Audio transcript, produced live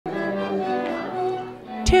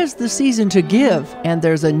'Tis the season to give, and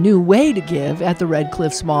there's a new way to give at the Red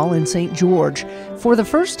Cliffs Mall in St. George. For the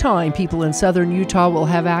first time, people in southern Utah will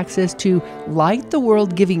have access to Light the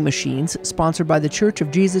World giving machines, sponsored by the Church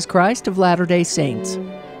of Jesus Christ of Latter-day Saints.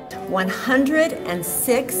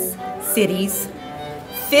 106 cities,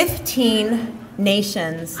 15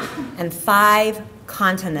 nations, and 5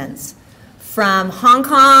 continents. From Hong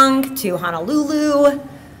Kong to Honolulu,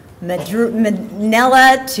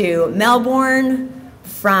 Manila to Melbourne,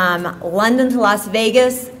 from London to Las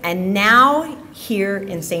Vegas, and now here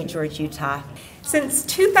in St. George, Utah. Since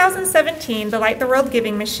 2017, the Light the World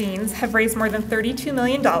giving machines have raised more than $32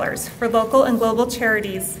 million for local and global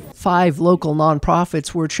charities. 5 local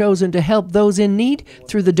nonprofits were chosen to help those in need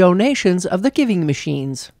through the donations of the giving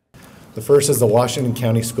machines. The first is the Washington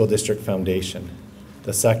County School District Foundation.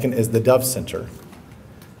 The second is the Dove Center,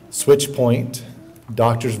 Switch Point,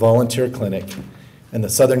 Doctors Volunteer Clinic, and the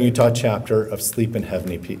Southern Utah chapter of Sleep in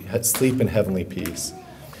Heavenly Peace.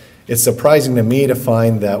 It's surprising to me to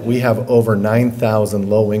find that we have over 9,000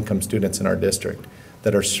 low-income students in our district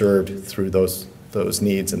that are served through those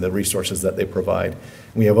needs and the resources that they provide.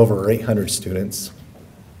 We have over 800 students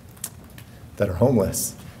that are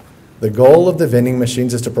homeless. The goal of the vending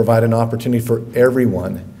machines is to provide an opportunity for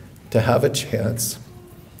everyone to have a chance,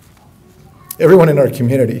 everyone in our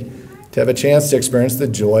community, to have a chance to experience the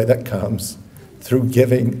joy that comes through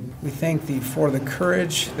giving. We thank Thee for the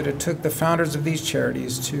courage that it took the founders of these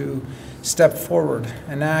charities to step forward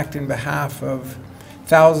and act in behalf of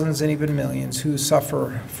thousands and even millions who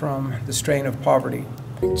suffer from the strain of poverty.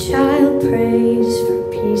 A child prays for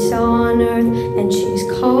peace on earth, and she's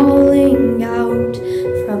calling out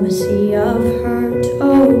from a sea of hurt.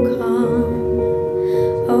 Oh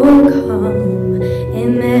come,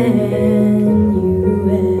 Emmanuel.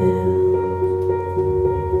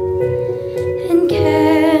 And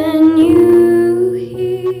can you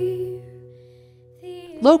hear?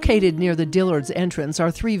 Located near the Dillard's entrance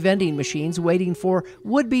are 3 vending machines waiting for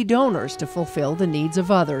would-be donors to fulfill the needs of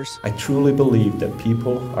others. I truly believe that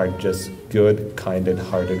people are just good, kind, and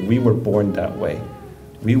hearted. We were born that way.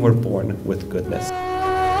 We were born with goodness.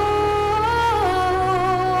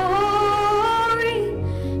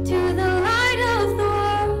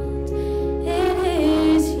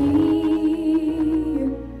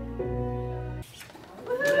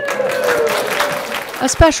 A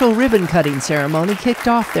special ribbon-cutting ceremony kicked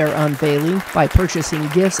off their unveiling. By purchasing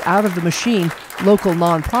gifts out of the machine, local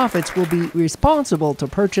nonprofits will be responsible to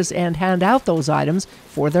purchase and hand out those items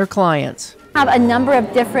for their clients. We have a number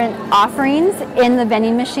of different offerings in the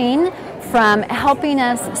vending machine, from helping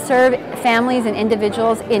us serve families and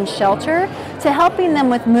individuals in shelter to helping them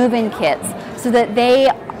with move-in kits so that they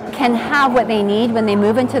can have what they need when they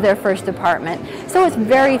move into their first apartment. So it's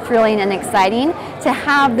very thrilling and exciting to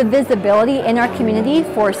have the visibility in our community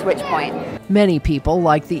for Switch Point. Many people,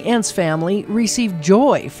 like the Entz family, receive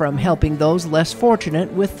joy from helping those less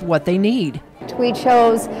fortunate with what they need. We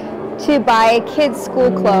chose to buy kids'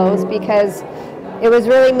 school clothes because it was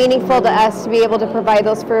really meaningful to us to be able to provide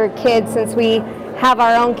those for kids, since we have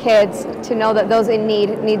our own kids, to know that those in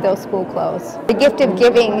need those school clothes. The gift of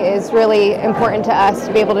giving is really important to us,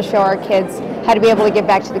 to be able to show our kids how to be able to give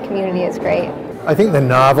back to the community is great. I think the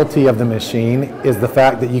novelty of the machine is the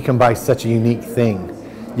fact that you can buy such a unique thing.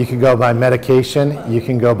 You can go buy medication, you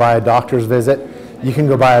can go buy a doctor's visit, you can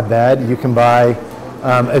go buy a bed, you can buy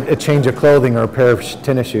a change of clothing or a pair of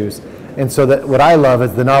tennis shoes. And so that what I love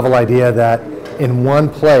is the novel idea that in one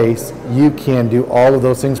place you can do all of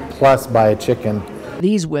those things plus buy a chicken.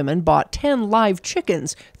 These women bought 10 live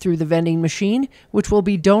chickens through the vending machine, which will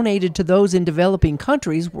be donated to those in developing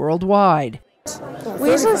countries worldwide. We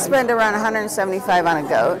usually spend around $175 on a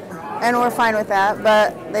goat, and we're fine with that,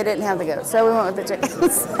 but they didn't have the goat, so we went with the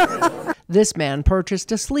chickens. This man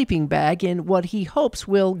purchased a sleeping bag in what he hopes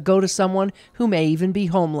will go to someone who may even be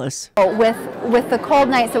homeless. With the cold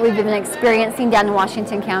nights that we've been experiencing down in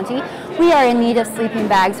Washington County, we are in need of sleeping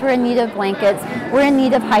bags, we're in need of blankets, we're in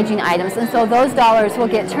need of hygiene items, and so those dollars will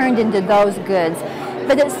get turned into those goods.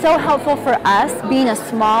 But it's so helpful for us, being a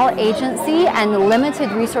small agency and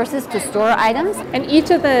limited resources to store items. And each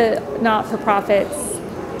of the not-for-profits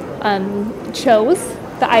chose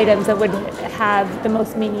the items that would have the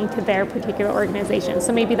most meaning to their particular organization.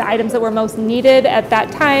 So maybe the items that were most needed at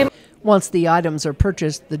that time. Once the items are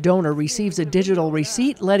purchased, the donor receives a digital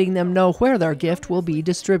receipt letting them know where their gift will be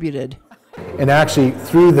distributed. And actually,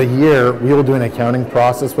 through the year, we will do an accounting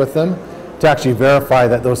process with them to actually verify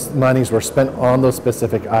that those monies were spent on those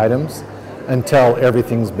specific items until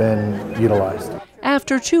everything's been utilized.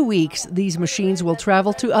 After 2 weeks, these machines will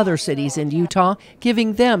travel to other cities in Utah,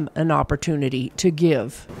 giving them an opportunity to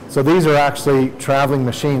give. So these are actually traveling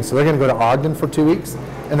machines. So they're going to go to Ogden for 2 weeks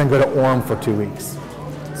and then go to Orem for 2 weeks.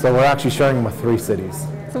 So we're actually sharing them with 3 cities.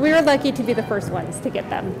 So we were lucky to be the first ones to get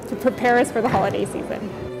them, to prepare us for the holiday season.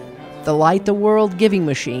 The Light the World giving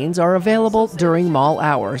machines are available during mall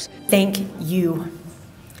hours. Thank you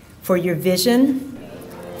for your vision,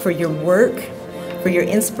 for your work, for your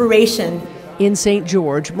inspiration. In St.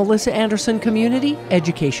 George, Melissa Anderson, Community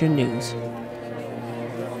Education News.